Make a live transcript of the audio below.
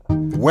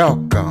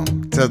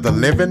Welcome to the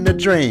Living the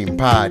Dream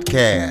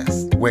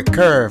podcast with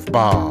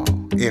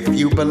Curveball. If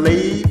you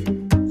believe,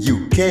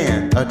 you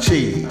can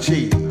achieve.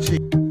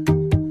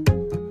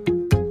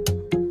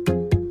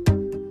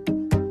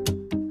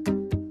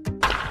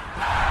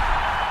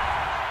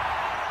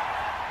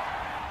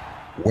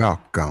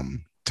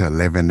 Welcome to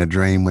Living the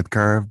Dream with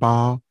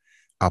Curveball,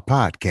 a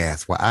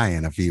podcast where I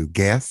interview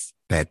guests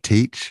that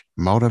teach,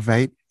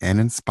 motivate, and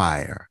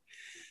inspire.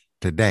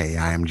 Today,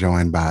 I am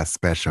joined by a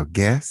special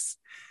guest,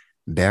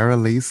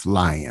 Darrelise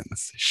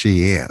Lyons.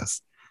 She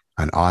is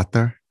an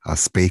author, a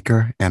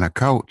speaker, and a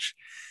coach,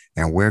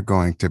 and we're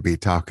going to be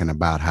talking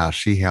about how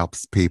she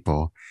helps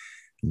people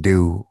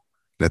do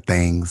the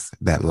things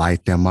that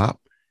light them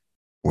up.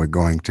 We're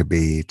going to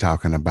be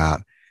talking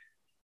about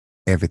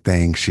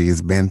everything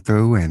she's been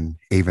through and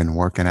even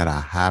working at a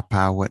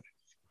high-powered,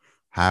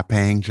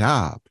 high-paying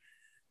job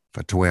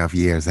for 12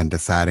 years and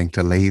deciding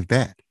to leave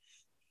that.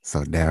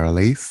 So,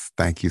 Darrelise,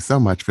 thank you so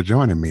much for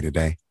joining me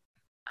today.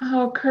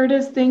 Oh,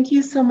 Curtis, thank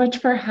you so much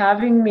for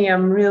having me.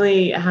 I'm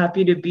really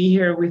happy to be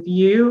here with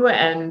you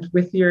and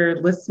with your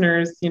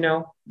listeners,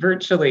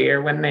 virtually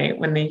or when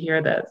they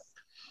hear this.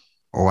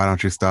 Well, why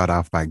don't you start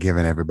off by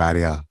giving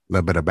everybody a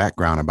little bit of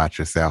background about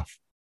yourself?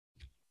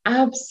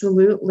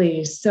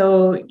 Absolutely.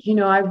 So,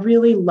 I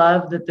really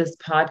love that this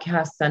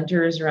podcast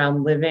centers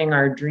around living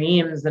our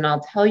dreams. And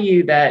I'll tell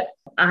you that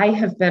I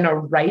have been a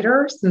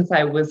writer since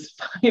I was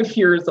 5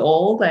 years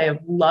old. I have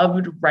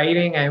loved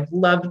writing. I've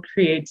loved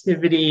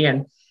creativity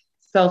and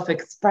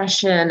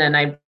self-expression. And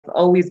I've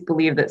always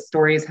believed that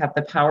stories have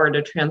the power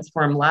to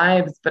transform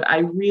lives. But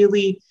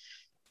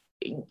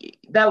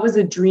that was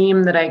a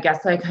dream that I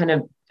guess I kind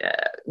of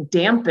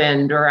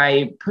dampened or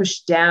I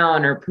pushed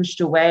down or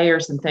pushed away or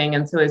something.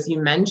 And so, as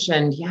you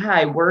mentioned,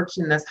 I worked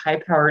in this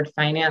high-powered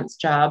finance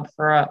job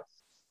for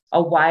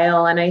a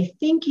while. And I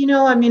think,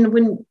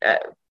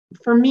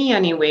 for me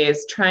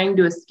anyways, trying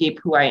to escape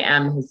who I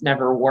am has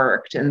never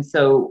worked. And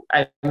so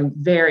I'm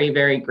very,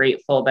 very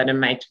grateful that in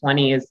my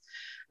 20s,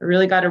 I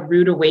really got a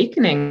rude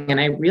awakening. And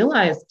I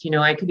realized,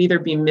 I could either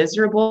be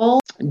miserable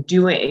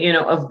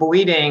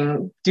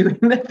avoiding doing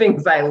the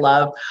things I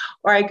love,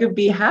 or I could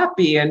be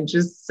happy and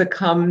just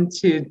succumb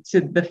to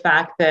the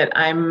fact that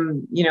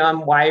I'm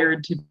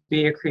wired to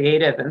be a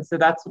creative. And so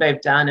that's what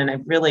I've done. And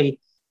I've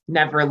really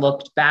never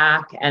looked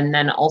back. And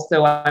then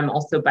also, I'm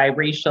also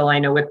biracial. I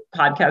know with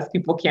podcasts,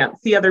 people can't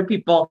see other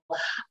people.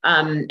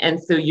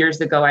 And so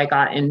years ago, I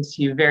got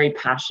very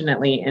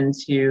passionately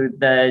into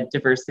the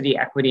diversity,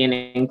 equity, and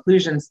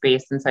inclusion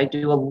space. And so I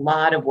do a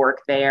lot of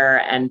work there.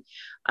 And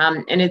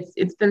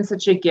it's been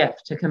such a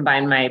gift to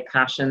combine my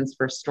passions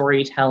for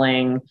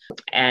storytelling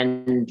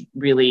and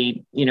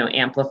really,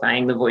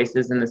 amplifying the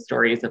voices and the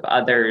stories of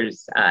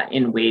others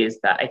in ways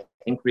that I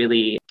think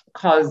really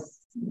cause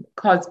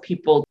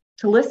people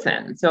to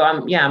listen. So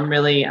I'm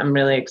really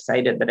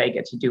excited that I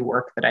get to do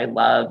work that I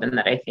love and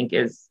that I think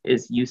is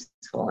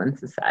useful in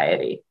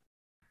society.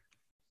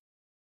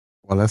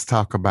 Well, let's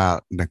talk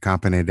about the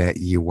company that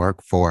you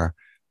work for.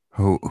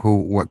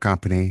 What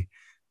company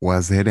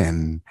was it,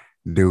 and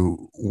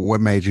what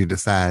made you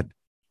decide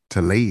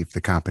to leave the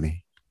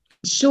company?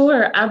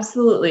 Sure,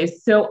 absolutely.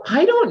 So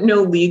I don't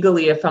know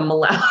legally if I'm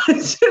allowed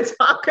to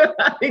talk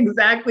about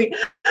exactly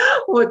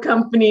what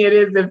company it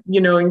is, if,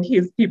 in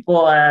case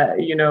people,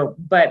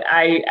 but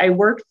I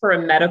worked for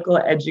a medical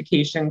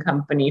education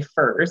company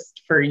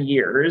first for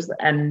years.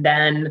 And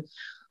then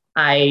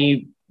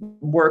I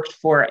worked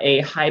for a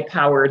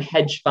high-powered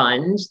hedge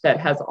fund that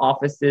has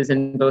offices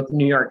in both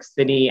New York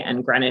City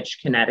and Greenwich,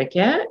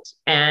 Connecticut.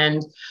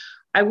 And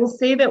I will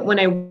say that when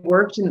I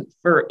worked in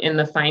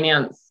the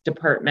finance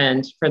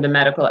department for the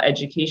medical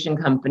education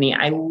company,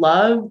 I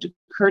loved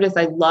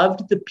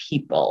the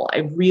people.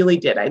 I really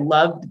did. I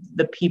loved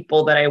the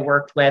people that I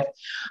worked with.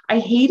 I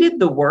hated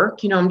the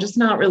work. I'm just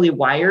not really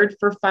wired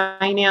for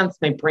finance.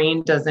 My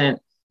brain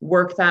doesn't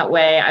work that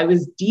way. I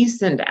was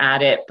decent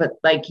at it, but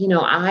I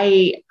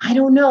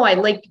don't know.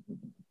 I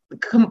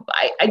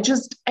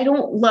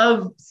don't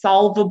love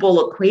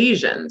solvable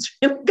equations.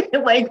 I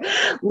like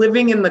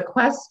living in the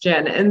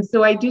question. And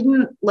so I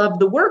didn't love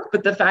the work,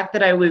 but the fact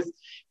that I was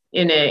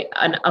in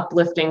an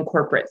uplifting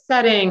corporate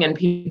setting and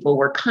people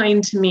were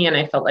kind to me and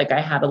I felt like I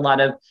had a lot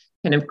of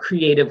kind of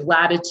creative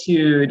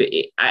latitude,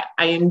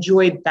 I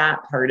enjoyed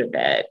that part of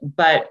it.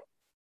 But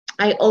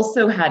I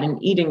also had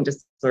an eating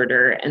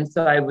disorder. And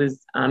so I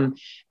was, and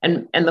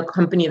the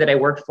company that I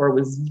worked for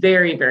was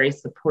very, very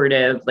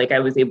supportive. Like I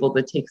was able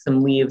to take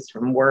some leaves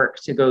from work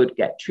to go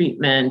get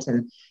treatment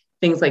and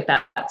things like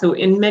that. So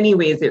in many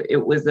ways,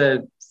 it was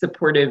a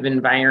supportive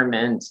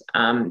environment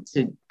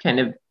to kind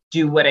of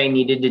do what I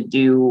needed to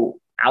do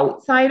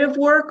outside of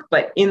work,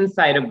 but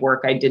inside of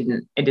work, I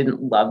didn't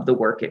love the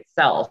work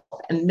itself.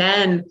 And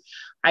then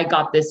I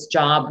got this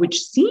job,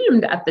 which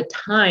seemed at the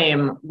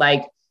time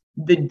like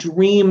the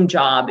dream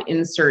job,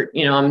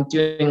 I'm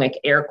doing like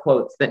air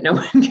quotes that no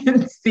one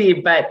can see,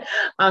 but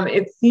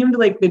it seemed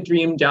like the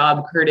dream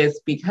job, Curtis,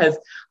 because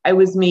I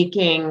was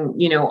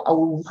making, a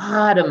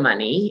lot of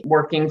money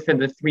working for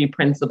the three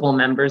principal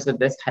members of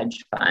this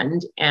hedge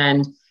fund.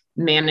 And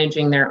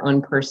managing their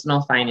own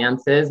personal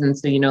finances. And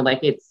so,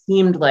 like it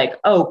seemed like,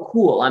 oh,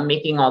 cool, I'm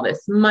making all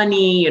this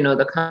money.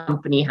 The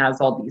company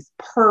has all these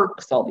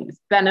perks, all these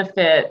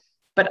benefits.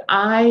 But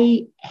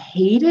I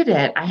hated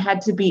it. I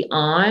had to be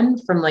on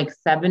from like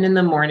 7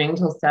 a.m.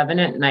 till 7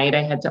 p.m.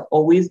 I had to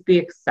always be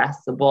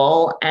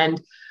accessible.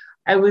 And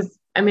I was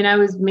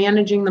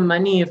managing the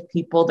money of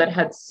people that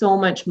had so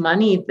much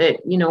money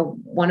that,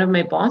 one of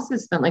my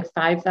bosses spent like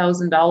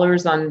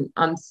 $5,000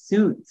 on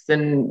suits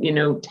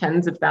and,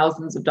 tens of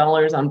thousands of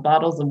dollars on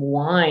bottles of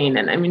wine.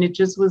 And it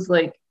just was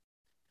like,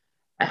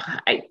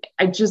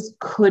 I just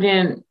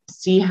couldn't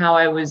see how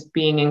I was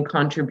being in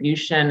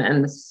contribution,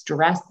 and the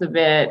stress of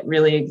it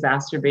really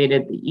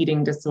exacerbated the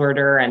eating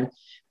disorder. And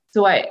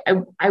so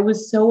I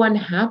was so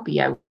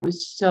unhappy. I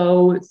was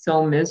so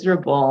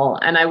miserable.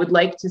 And I would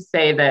like to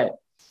say that,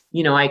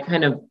 I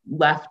kind of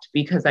left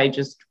because I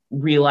just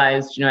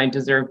realized, I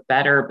deserved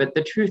better. But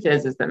the truth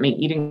is that my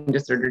eating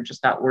disorder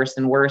just got worse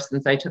and worse.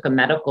 And so I took a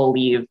medical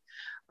leave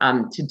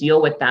to deal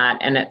with that.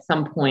 And at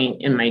some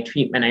point in my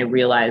treatment, I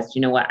realized,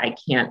 what, I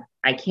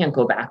can't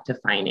go back to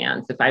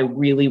finance. If I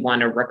really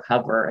want to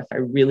recover, if I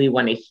really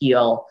want to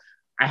heal,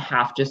 I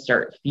have to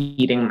start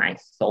feeding my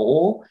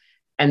soul.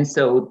 And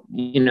so,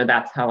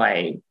 that's how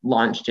I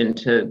launched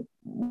into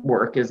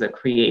work as a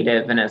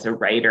creative and as a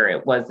writer.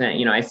 It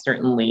wasn't, I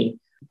certainly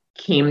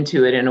came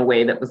to it in a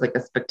way that was like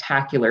a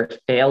spectacular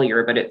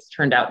failure, but it's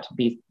turned out to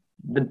be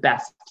the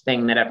best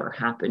thing that ever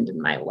happened in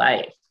my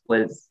life,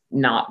 was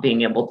not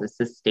being able to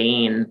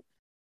sustain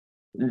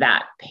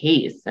that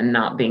pace and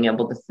not being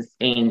able to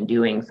sustain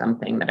doing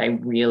something that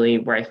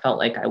where I felt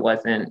like I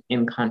wasn't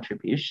in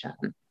contribution.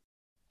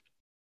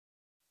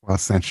 Well,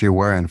 since you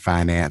were in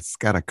finance,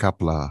 got a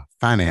couple of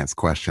finance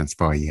questions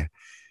for you.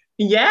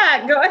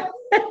 Yeah, go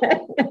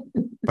ahead.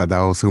 For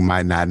those who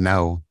might not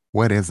know,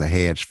 what is a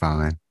hedge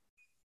fund?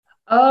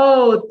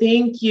 Oh,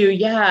 thank you.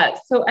 Yeah.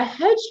 So a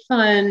hedge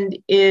fund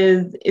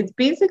it's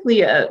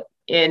basically an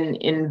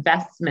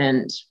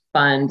investment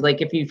fund.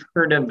 Like if you've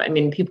heard of,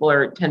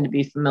 people tend to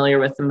be familiar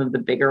with some of the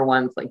bigger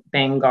ones like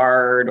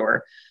Vanguard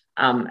or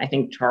I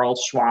think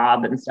Charles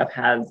Schwab and stuff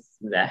has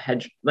the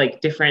hedge,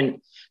 like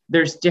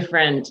there's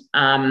different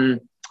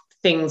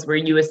things where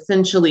you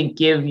essentially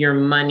give your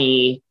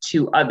money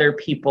to other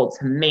people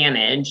to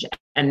manage,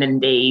 and then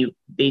they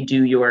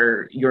do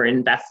your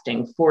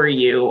investing for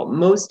you.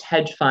 Most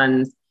hedge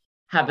funds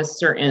have a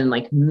certain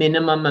like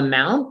minimum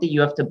amount that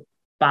you have to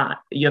buy.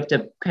 You have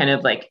to kind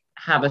of like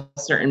have a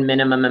certain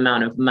minimum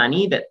amount of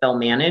money that they'll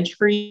manage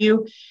for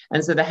you.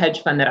 And so the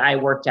hedge fund that I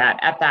worked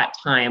at that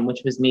time,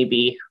 which was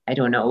maybe, I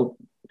don't know,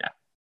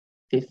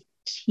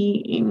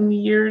 15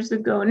 years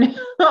ago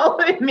now,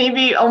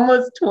 maybe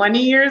almost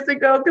 20 years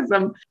ago, because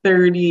I'm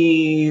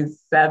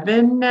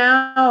 37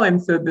 now.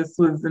 And so this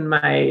was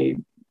I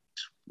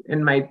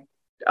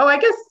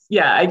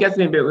guess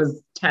maybe it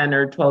was 10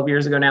 or 12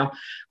 years ago now.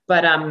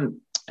 But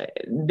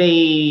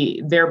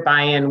their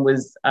buy-in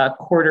was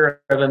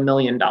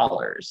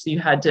 $250,000. So you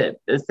had to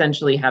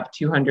essentially have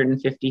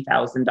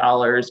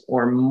 $250,000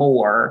 or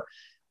more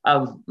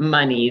of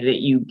money that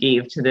you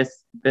gave to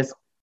this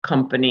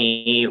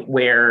company,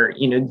 where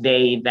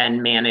they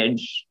then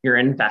manage your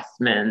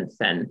investments,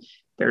 and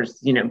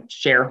there's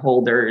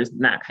shareholders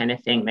and that kind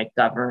of thing that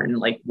govern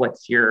like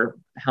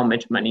how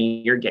much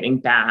money you're getting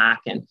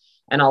back and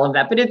all of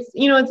that. But it's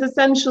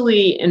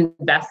essentially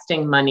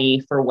investing money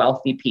for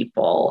wealthy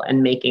people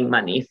and making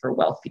money for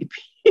wealthy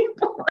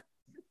people.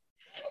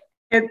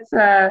 It's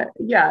a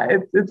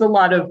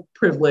lot of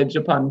privilege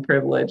upon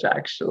privilege,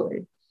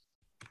 actually.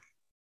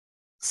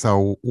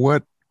 So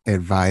what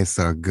advice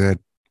or good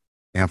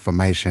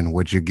information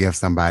would you give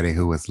somebody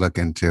who is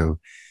looking to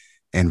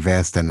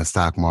invest in the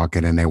stock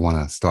market and they want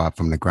to start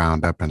from the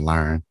ground up and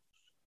learn?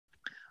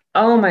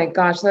 Oh my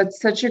gosh,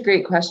 that's such a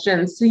great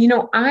question. So,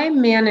 I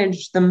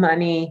managed the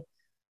money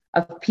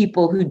of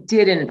people who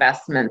did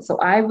investments. So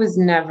I was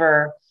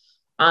never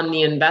on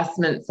the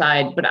investment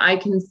side, but I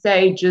can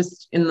say,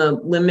 just in the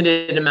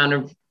limited amount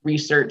of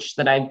research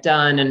that I've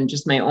done and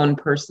just my own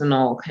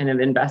personal kind of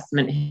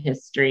investment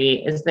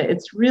history, is that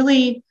it's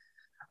really,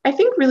 I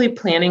think really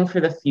planning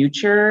for the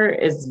future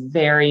is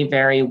very,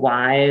 very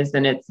wise.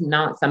 And it's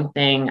not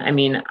something,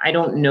 I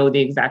don't know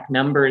the exact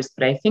numbers,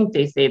 but I think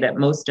they say that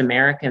most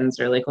Americans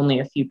are like only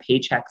a few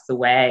paychecks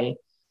away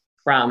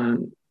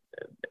from,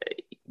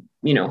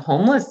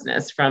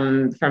 homelessness,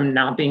 from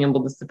not being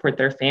able to support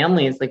their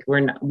families. Like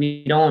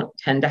we don't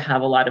tend to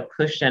have a lot of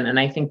cushion. And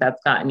I think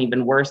that's gotten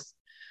even worse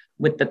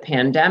with the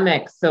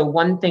pandemic. So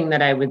one thing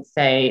that I would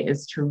say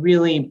is to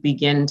really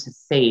begin to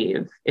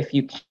save if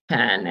you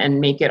can, and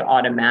make it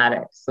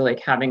automatic. So like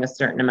having a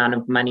certain amount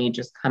of money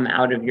just come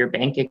out of your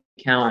bank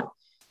account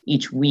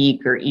each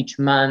week or each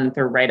month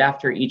or right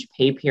after each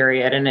pay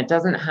period. And it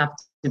doesn't have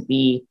to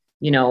be,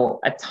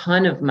 a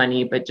ton of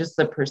money, but just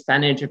a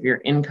percentage of your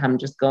income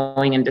just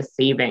going into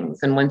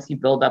savings. And once you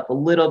build up a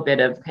little bit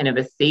of kind of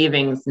a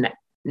savings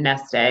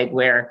nest egg,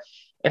 where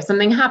if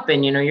something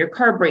happened, your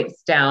car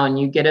breaks down,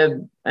 you get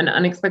an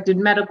unexpected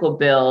medical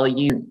bill,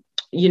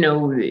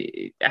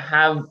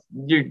 have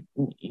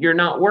you're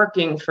not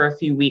working for a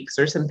few weeks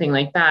or something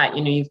like that,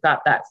 you've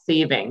got that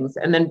savings.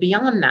 And then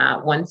beyond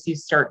that, once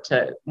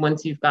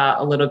you've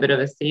got a little bit of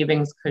a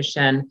savings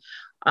cushion,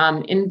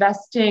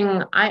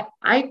 investing,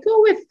 I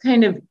go with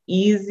kind of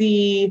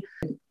easy,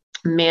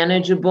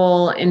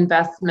 manageable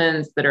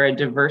investments that are a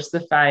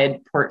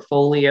diversified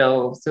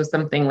portfolio. So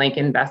something like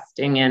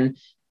investing in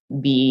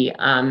the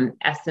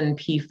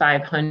S&P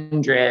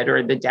 500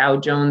 or the Dow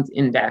Jones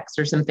Index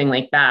or something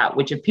like that,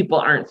 which if people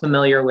aren't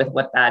familiar with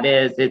what that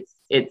is,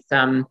 it's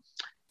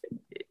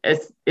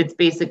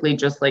basically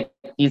just like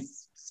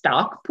these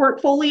stock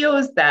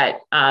portfolios that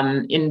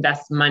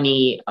invest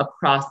money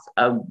across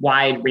a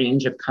wide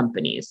range of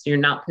companies. So you're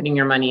not putting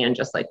your money in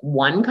just like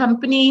one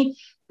company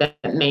that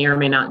may or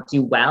may not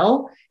do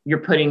well. You're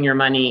putting your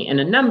money in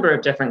a number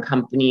of different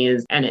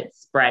companies and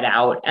it's spread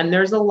out. And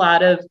there's a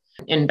lot of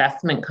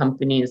investment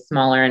companies,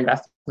 smaller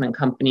investment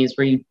companies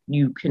where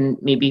you can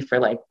maybe for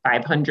like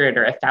 $500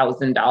 or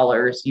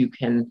 $1,000, you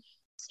can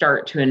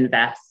start to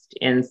invest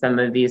in some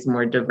of these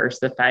more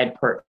diversified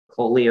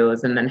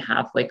portfolios and then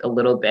have like a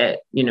little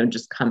bit,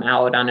 just come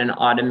out on an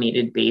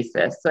automated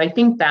basis. So I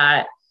think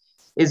that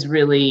is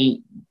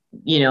really,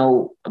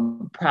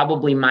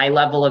 probably my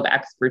level of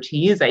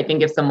expertise. I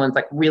think if someone's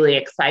like really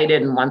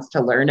excited and wants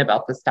to learn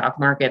about the stock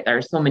market, there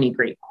are so many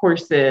great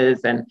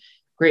courses and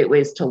great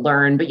ways to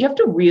learn, but you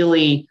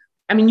really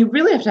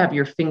have to have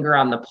your finger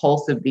on the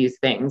pulse of these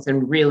things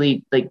and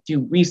really like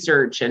do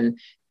research and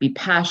be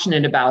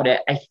passionate about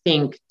it, I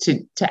think,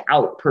 to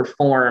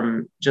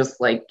outperform just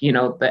like,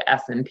 the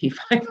S&P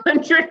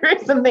 500 or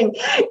something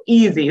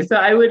easy. So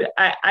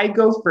I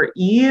go for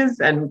ease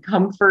and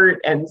comfort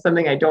and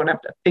something I don't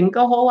have to think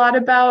a whole lot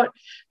about.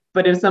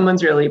 But if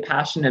someone's really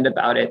passionate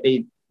about it,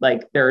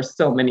 there are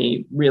so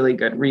many really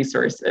good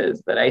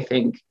resources that I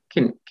think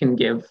can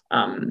give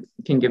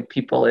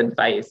people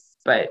advice,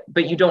 but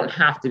you don't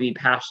have to be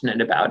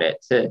passionate about it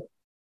to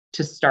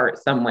start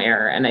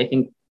somewhere. And I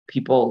think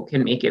people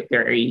can make it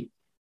very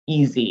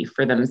easy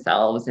for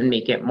themselves and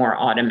make it more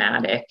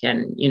automatic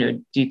and,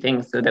 do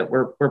things so that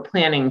we're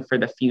planning for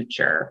the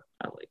future,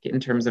 like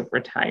in terms of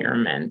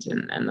retirement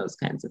and those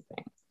kinds of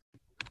things.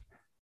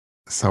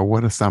 So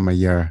what are some of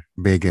your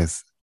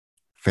biggest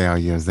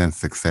failures and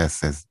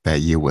successes that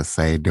you would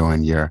say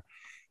during your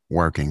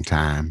working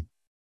time?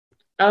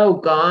 Oh,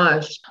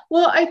 gosh.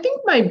 Well, I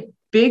think my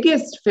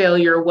biggest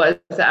failure was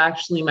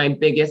actually my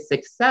biggest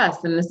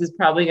success. And this is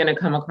probably going to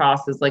come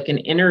across as like an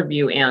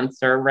interview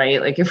answer, right?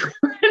 Like if we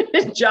were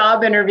in a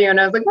job interview and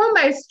I was like, well,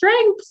 my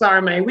strengths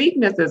are my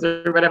weaknesses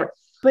or whatever.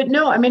 But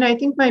no, I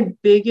think my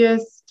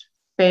biggest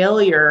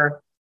failure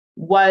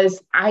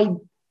was I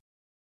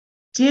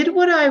did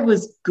what I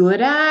was good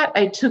at.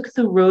 I took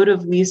the road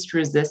of least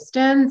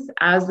resistance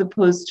as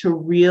opposed to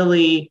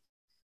really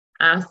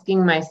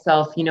asking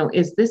myself,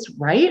 is this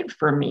right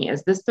for me?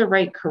 Is this the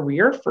right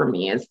career for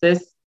me? Is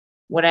this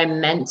what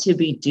I'm meant to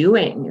be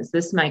doing? Is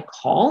this my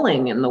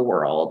calling in the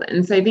world?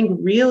 And so I think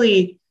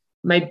really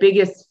my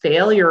biggest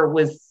failure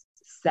was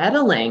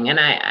settling. And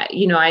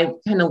I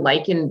kind of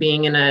liken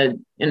being in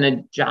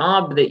a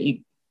job that you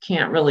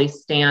can't really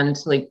stand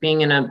to like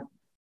being in a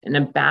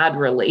bad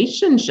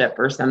relationship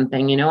or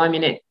something,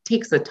 it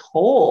takes a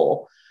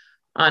toll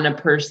on a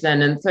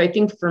person. And so I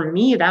think for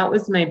me, that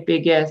was my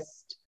biggest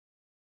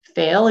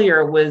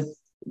failure was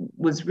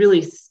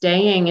really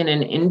staying in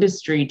an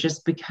industry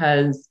just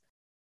because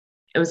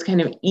it was kind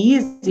of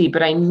easy,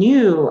 but I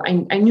knew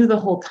the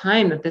whole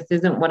time that this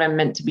isn't what I'm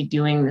meant to be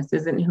doing. This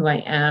isn't who I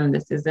am.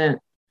 This isn't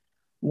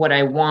what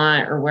I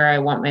want or where I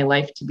want my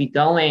life to be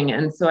going.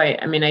 And so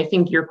I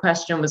think your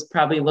question was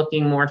probably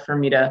looking more for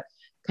me to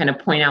kind of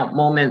point out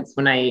moments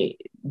when I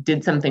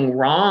did something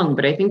wrong.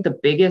 But I think the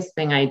biggest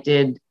thing I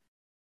did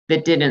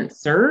that didn't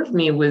serve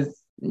me was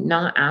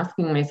not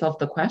asking myself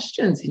the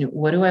questions,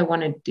 what do I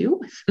want to do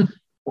with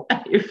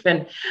my life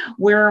and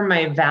where are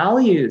my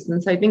values?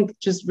 And so I think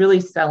just really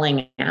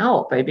selling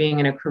out by being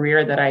in a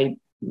career that I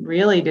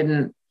really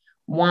didn't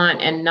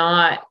want and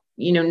not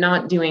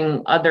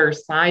doing other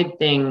side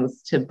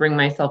things to bring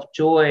myself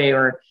joy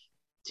or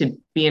to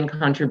be in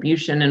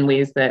contribution in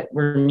ways that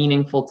were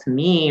meaningful to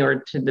me or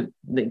to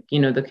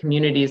the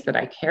communities that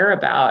I care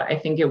about. I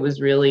think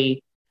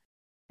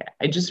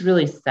I just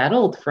really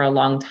settled for a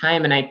long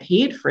time, and I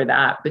paid for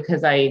that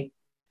because it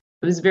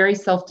was very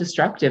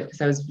self-destructive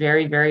because I was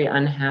very, very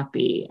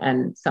unhappy.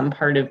 And some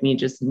part of me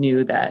just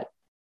knew that,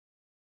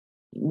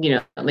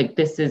 like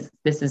this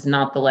is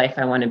not the life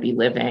I want to be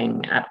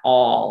living at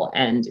all.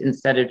 And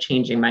instead of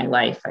changing my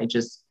life, I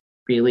just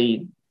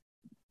really,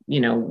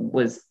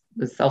 was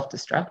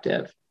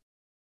self-destructive.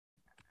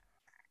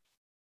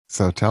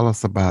 So tell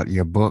us about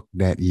your book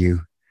that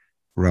you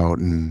wrote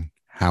and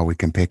how we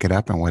can pick it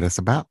up and what it's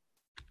about.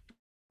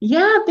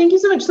 Yeah, thank you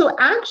so much. So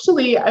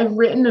actually, I've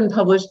written and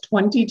published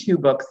 22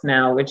 books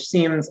now, which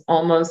seems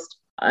almost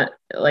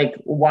like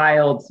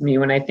wild to me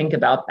when I think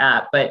about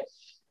that. But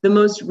the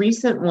most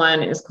recent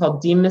one is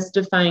called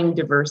Demystifying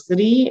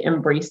Diversity,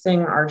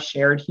 Embracing Our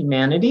Shared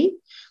Humanity.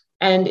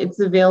 And it's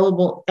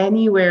available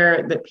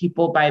anywhere that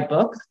people buy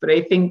books. But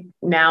I think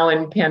now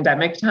in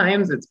pandemic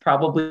times, it's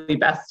probably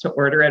best to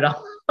order it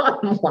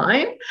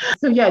online.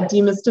 So yeah,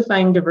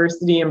 Demystifying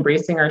Diversity,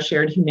 Embracing Our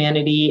Shared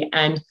Humanity.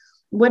 And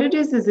what it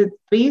is it's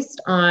based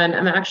on,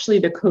 I'm actually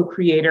the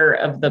co-creator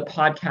of the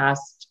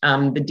podcast,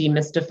 the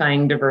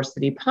Demystifying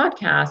Diversity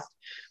podcast.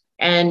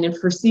 And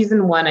for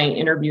season 1, I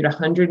interviewed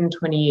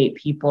 128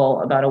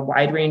 people about a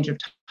wide range of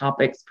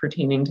topics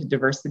pertaining to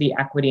diversity,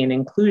 equity, and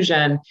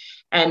inclusion.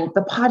 And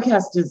the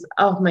podcast is,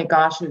 oh my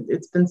gosh,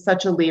 it's been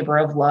such a labor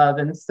of love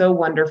and so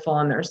wonderful.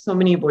 And there's so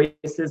many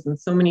voices and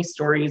so many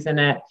stories in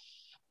it.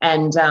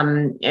 And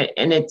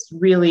it's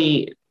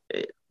really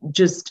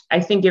just, I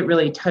think it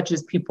really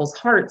touches people's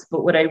hearts.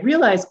 But what I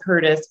realized,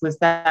 Curtis, was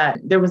that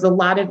there was a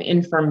lot of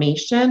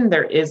information.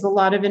 There is a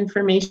lot of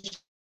information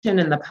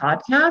in the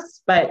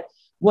podcast, but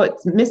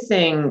what's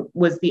missing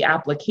was the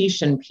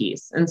application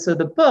piece. And so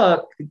the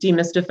book,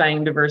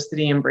 Demystifying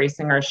Diversity,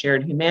 Embracing Our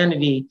Shared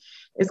Humanity,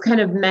 is kind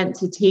of meant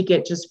to take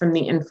it just from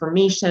the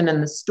information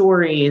and the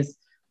stories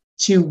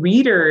to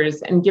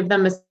readers and give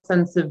them a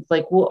sense of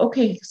like, well,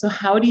 okay, so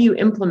how do you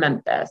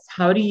implement this?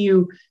 How do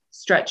you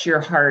stretch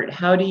your heart?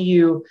 How do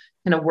you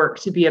kind of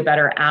work to be a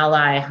better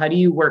ally? How do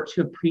you work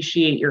to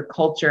appreciate your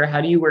culture?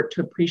 How do you work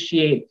to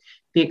appreciate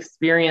the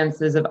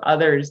experiences of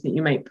others that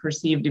you might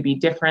perceive to be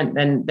different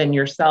than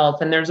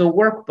yourself? And there's a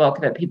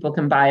workbook that people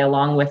can buy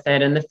along with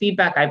it. And the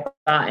feedback I've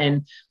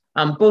gotten,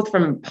 both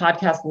from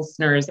podcast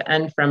listeners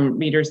and from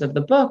readers of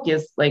the book,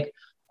 is like,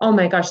 oh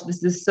my gosh,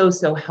 this is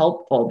so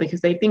helpful.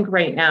 Because I think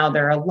right now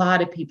there are a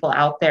lot of people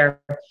out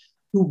there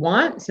who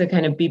want to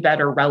kind of be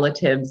better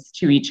relatives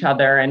to each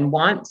other and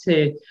want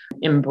to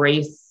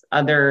embrace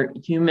other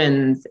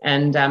humans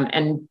and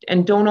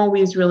don't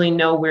always really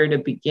know where to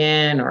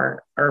begin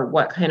or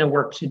what kind of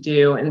work to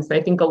do. And so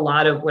I think a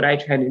lot of what I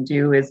try to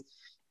do is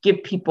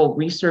give people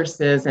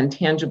resources and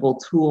tangible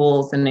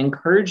tools and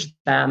encourage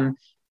them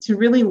to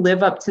really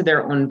live up to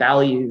their own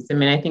values. I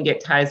mean, I think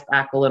it ties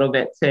back a little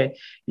bit to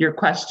your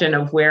question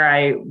of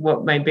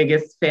what my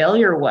biggest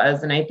failure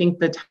was. And I think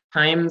the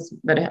times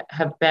that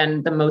have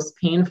been the most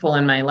painful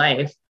in my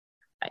life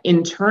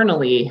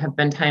internally have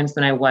been times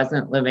when I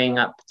wasn't living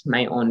up to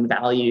my own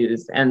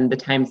values, and the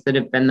times that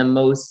have been the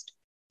most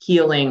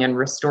healing and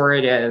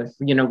restorative,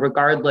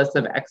 regardless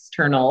of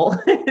external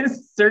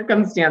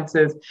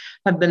circumstances,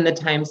 have been the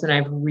times when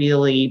I've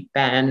really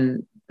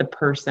been the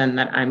person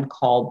that I'm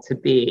called to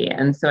be.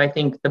 And so I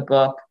think the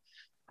book,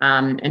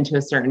 and to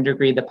a certain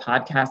degree, the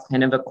podcast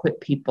kind of equip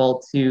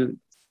people to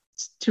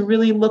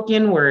really look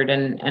inward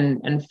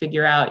and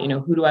figure out,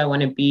 who do I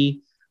want to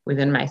be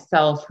within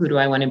myself? Who do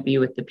I want to be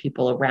with the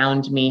people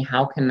around me?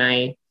 How can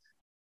I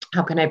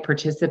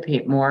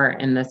participate more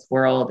in this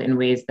world in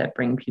ways that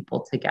bring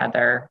people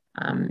together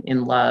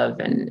in love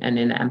and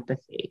in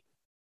empathy?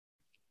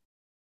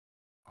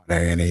 Are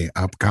there any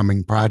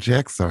upcoming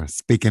projects or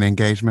speaking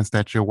engagements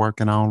that you're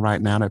working on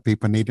right now that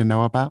people need to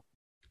know about?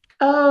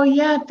 Oh,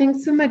 yeah.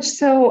 Thanks so much.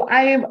 So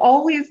I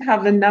always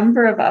have a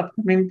number of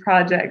upcoming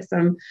projects.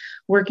 I'm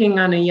working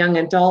on a young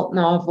adult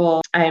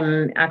novel.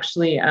 I'm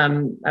actually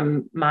I'm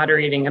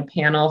moderating a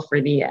panel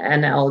for the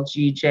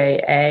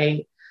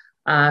NLGJA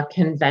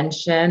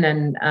convention.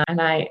 And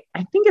I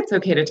think it's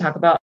okay to talk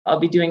about, I'll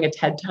be doing a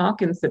TED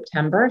Talk in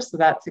September. So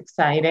that's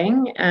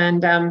exciting.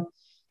 And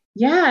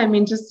yeah, I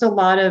mean, just a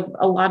lot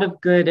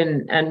of good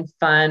and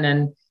fun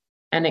and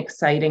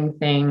exciting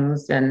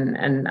things.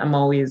 And I'm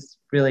always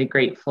really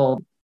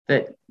grateful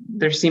that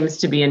there seems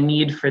to be a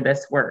need for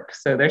this work.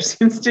 So there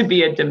seems to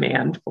be a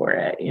demand for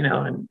it,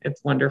 and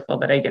it's wonderful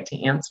that I get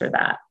to answer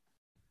that.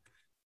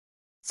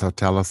 So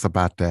tell us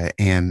about the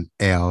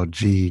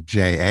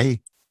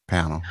NLGJA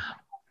panel.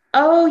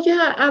 Oh,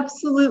 yeah,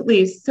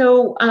 absolutely.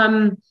 So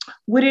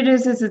what it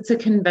is it's a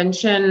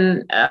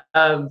convention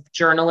of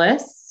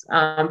journalists,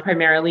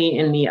 primarily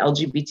in the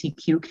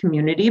LGBTQ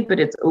community, but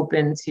it's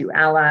open to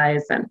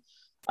allies and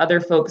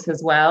other folks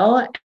as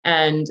well.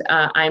 And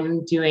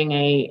I'm doing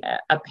a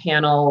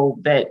panel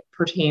that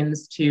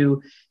pertains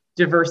to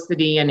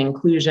diversity and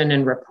inclusion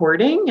and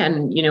reporting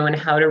and, and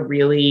how to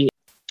really,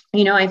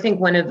 I think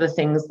one of the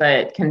things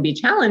that can be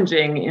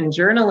challenging in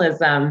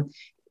journalism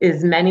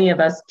is many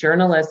of us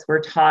journalists were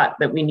taught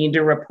that we need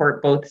to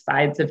report both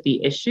sides of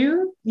the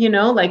issue,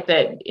 like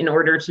that in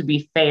order to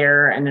be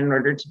fair and in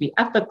order to be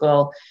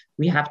ethical,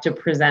 we have to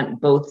present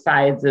both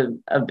sides of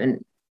an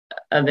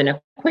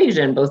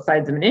equation, both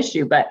sides of an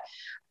issue. But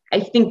I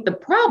think the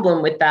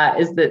problem with that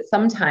is that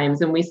sometimes,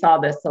 and we saw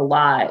this a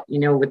lot,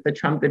 with the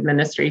Trump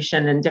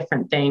administration and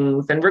different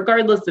things, and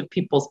regardless of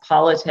people's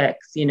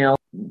politics,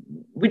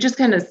 we just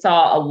kind of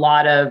saw a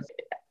lot of,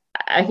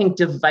 I think,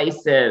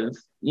 divisive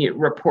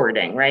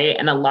reporting, right?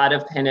 And a lot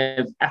of kind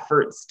of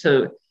efforts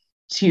to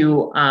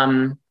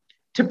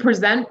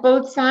present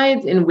both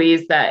sides in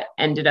ways that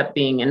ended up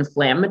being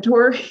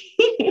inflammatory.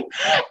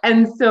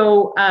 And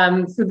so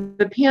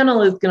the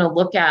panel is going to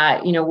look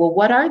at,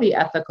 what are the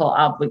ethical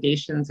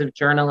obligations of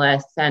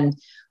journalists and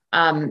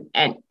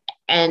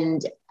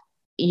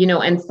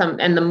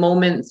and the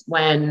moments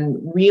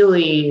when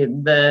really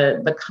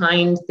the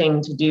kind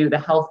thing to do, the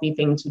healthy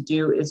thing to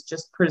do is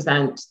just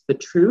present the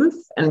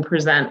truth and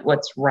present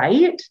what's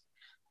right,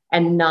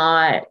 and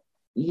not,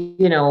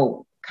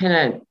 kind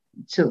of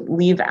to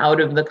leave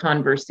out of the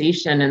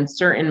conversation in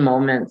certain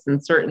moments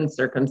and certain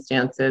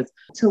circumstances,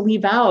 to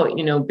leave out,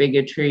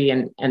 bigotry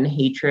and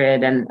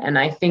hatred. And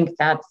I think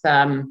that's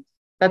a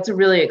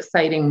really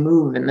exciting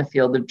move in the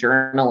field of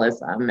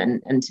journalism.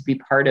 And to be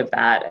part of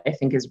that, I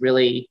think is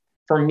really,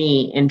 for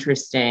me,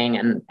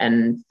 interesting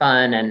and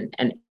fun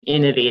and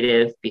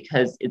innovative,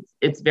 because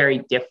it's very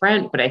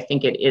different, but I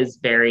think it is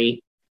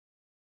very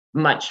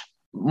much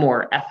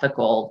more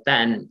ethical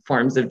than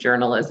forms of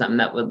journalism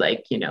that would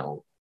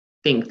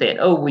think that,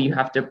 you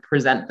have to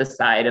present the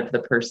side of the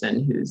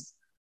person who's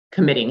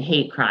committing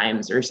hate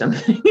crimes or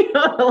something,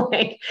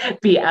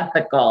 be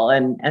ethical.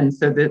 And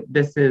so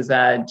this is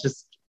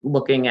just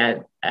looking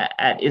at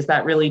is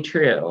that really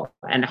true,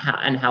 and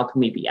how can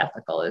we be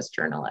ethical as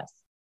journalists?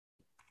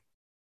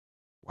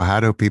 Well,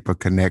 how do people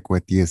connect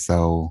with you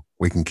so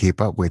we can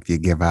keep up with you?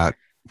 Give out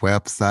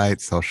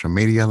websites, social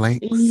media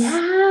links?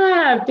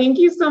 Yeah, thank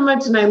you so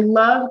much. And I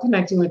love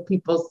connecting with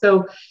people.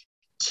 So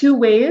 2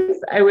 ways,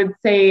 I would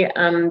say,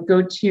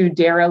 go to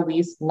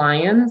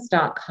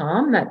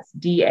DaraLyseLyons.com. That's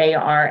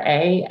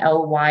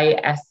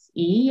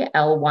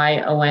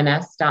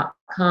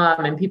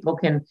DaraLyseLyons.com. And people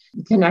can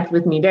connect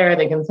with me there.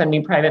 They can send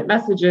me private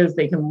messages.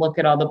 They can look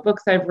at all the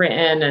books I've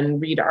written and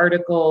read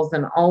articles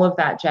and all of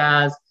that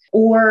jazz.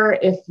 Or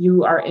if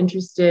you are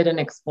interested in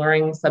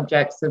exploring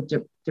subjects of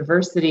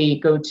diversity,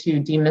 go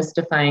to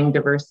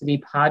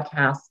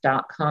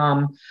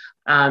demystifyingdiversitypodcast.com.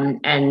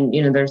 And,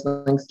 there's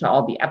links to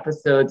all the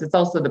episodes. It's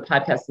also, the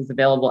podcast is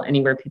available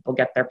anywhere people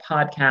get their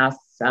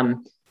podcasts.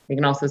 They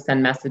can also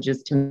send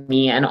messages to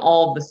me, and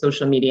all the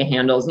social media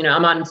handles.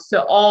 I'm on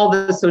all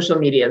the social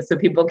media, so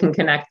people can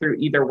connect through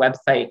either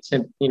website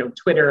to,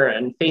 Twitter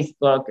and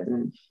Facebook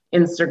and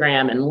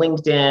Instagram and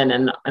LinkedIn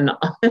and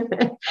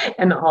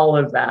and all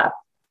of that.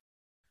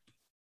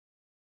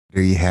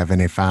 Do you have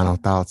any final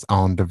thoughts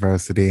on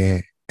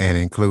diversity and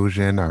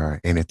inclusion, or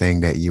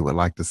anything that you would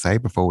like to say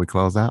before we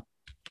close out?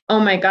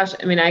 Oh my gosh.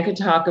 I could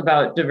talk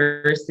about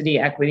diversity,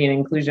 equity, and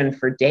inclusion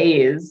for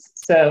days.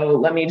 So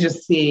let me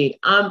just see.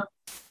 I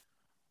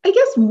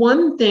guess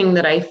one thing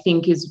that I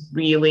think is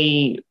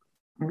really,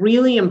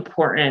 really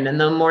important, and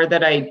the more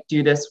that I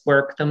do this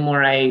work, the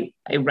more I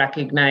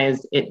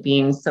recognize it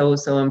being so,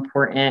 so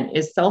important,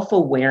 is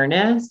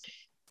self-awareness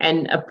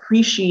and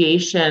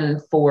appreciation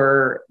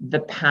for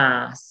the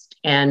past,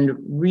 and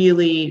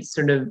really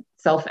sort of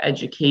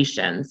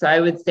self-education. So I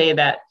would say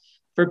that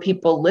for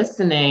people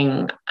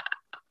listening,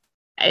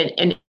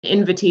 an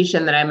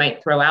invitation that I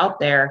might throw out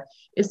there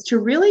is to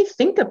really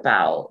think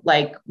about,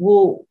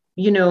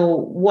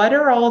 what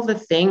are all the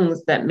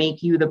things that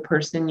make you the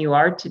person you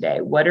are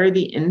today? What are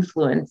the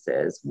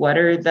influences? What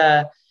are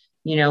the,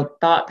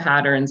 thought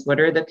patterns?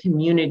 What are the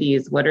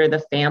communities? What are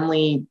the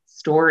family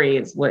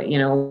stories? What,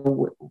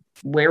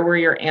 where were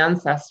your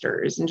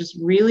ancestors? And just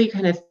really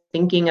kind of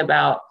thinking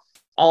about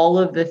all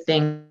of the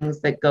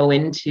things that go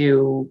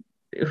into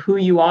who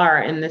you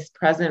are in this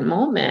present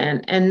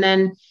moment. And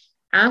then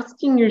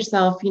asking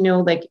yourself,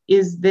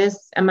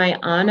 am I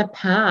on a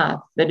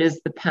path that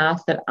is the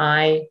path that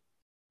I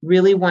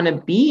really want to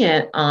be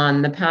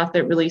on, the path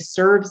that really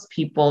serves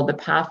people, the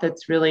path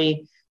that's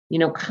really,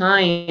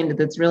 kind,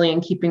 that's really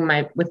in keeping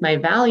with my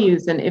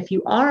values? And if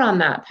you are on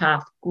that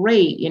path,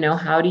 great.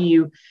 How do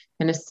you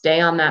kind of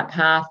stay on that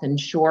path and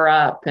shore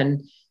up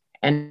and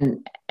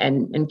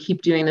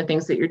keep doing the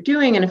things that you're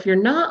doing? And if you're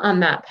not on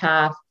that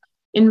path,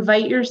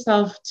 invite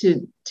yourself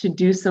to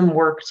do some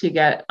work to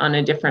get on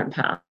a different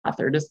path,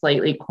 or to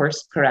slightly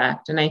course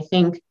correct. And I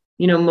think,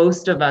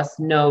 most of us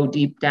know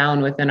deep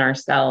down within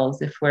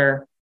ourselves if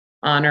we're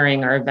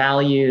honoring our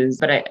values.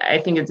 But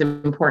I think it's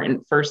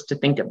important first to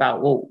think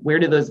about, well, where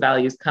do those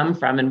values come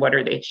from and what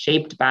are they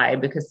shaped by?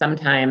 Because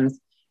sometimes,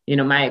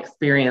 my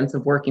experience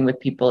of working with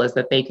people is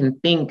that they can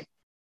think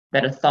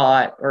that a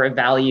thought or a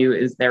value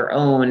is their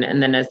own.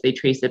 And then as they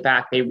trace it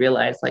back, they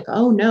realize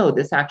oh no,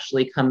 this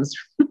actually comes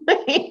from,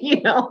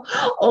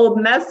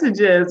 old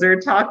messages or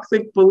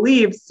toxic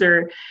beliefs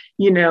or,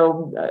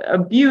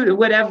 abuse,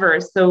 whatever.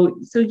 So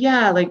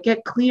yeah,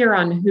 get clear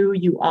on who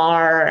you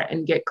are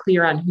and get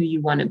clear on who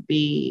you want to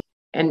be,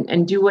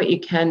 and do what you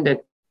can to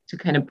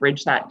kind of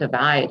bridge that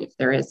divide if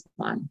there is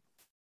one.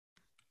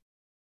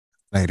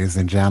 Ladies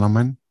and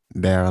gentlemen,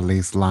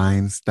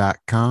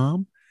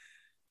 DaraLyseLyons.com.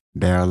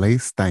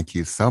 DaraLyse, thank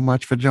you so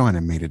much for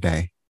joining me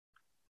today.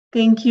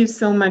 Thank you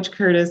so much,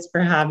 Curtis,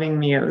 for having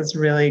me. It was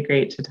really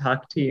great to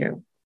talk to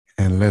you.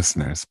 And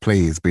listeners,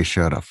 please be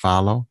sure to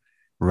follow,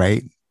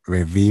 rate,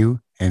 review,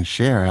 and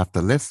share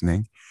after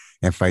listening.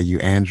 And for you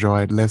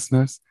Android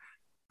listeners,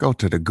 go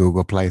to the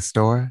Google Play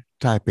Store,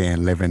 type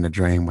in Living the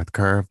Dream with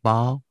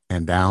Curveball,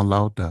 and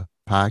download the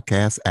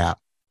podcast app.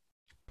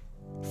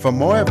 For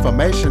more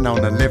information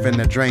on the Living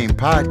the Dream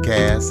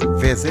podcast,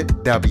 visit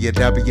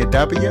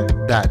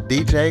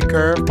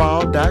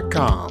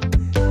www.djcurveball.com.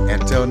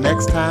 Until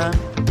next time,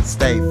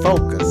 Stay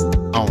focused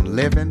on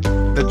living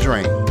the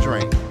dream.